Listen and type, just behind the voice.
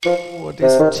Oh,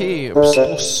 these tips.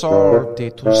 Too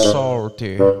salty, too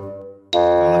salty.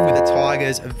 Off with the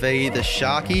Tigers v the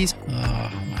Sharkies. Oh,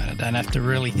 mate, I don't have to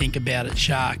really think about it.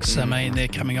 Sharks, I mean, they're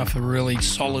coming off a really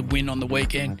solid win on the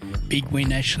weekend. Big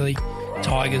win, actually.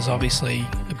 Tigers, obviously,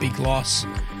 a big loss.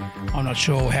 I'm not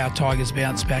sure how Tigers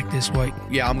bounce back this week.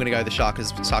 Yeah, I'm going to go the Sharks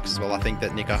as well. I think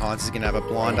that Nico Hines is going to have a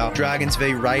blinder. Dragons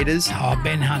v Raiders. Oh,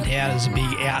 Ben Hunt out is a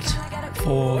big out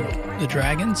for the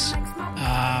Dragons.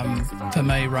 For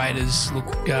me, Raiders look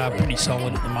pretty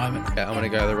solid at the moment. Yeah, I'm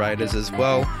going to go the Raiders as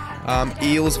well.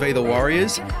 Eels v the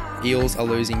Warriors. Eels are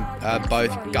losing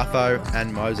both Gutho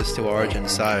and Moses to Origin,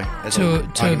 so two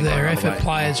of their effort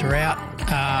players are out.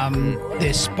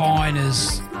 Their spine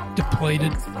is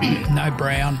depleted. No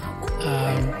Brown,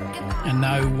 and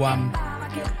no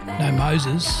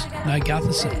Moses, no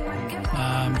Gutherson.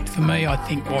 For me, I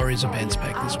think Warriors will bounce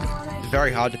back this week.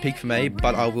 Very hard to pick for me,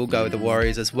 but I will go with the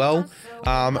Warriors as well.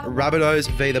 Rabbitohs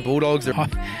v the Bulldogs.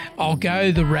 I'll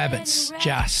go the Rabbits,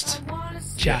 just.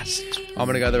 I'm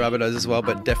going to go the Rabbitohs as well,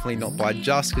 but definitely not by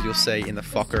just, because you'll see in the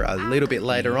Fokker a little bit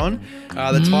later on.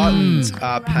 The Titans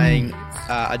are paying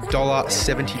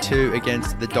 $1.72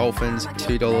 against the Dolphins,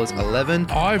 $2.11.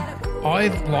 I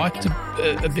liked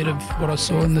a bit of what I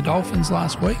saw in the Dolphins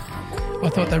last week. I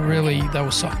thought they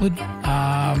were solid.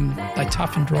 They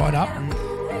toughened right up.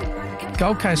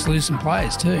 Gold Coast lose some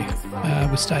players too,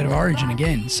 with State of Origin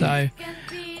again. So,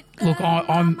 look,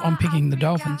 I'm picking the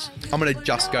Dolphins. I'm going to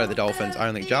just go to the Dolphins,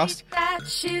 only just.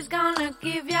 She's gonna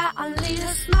give ya a little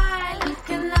smile. You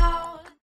can know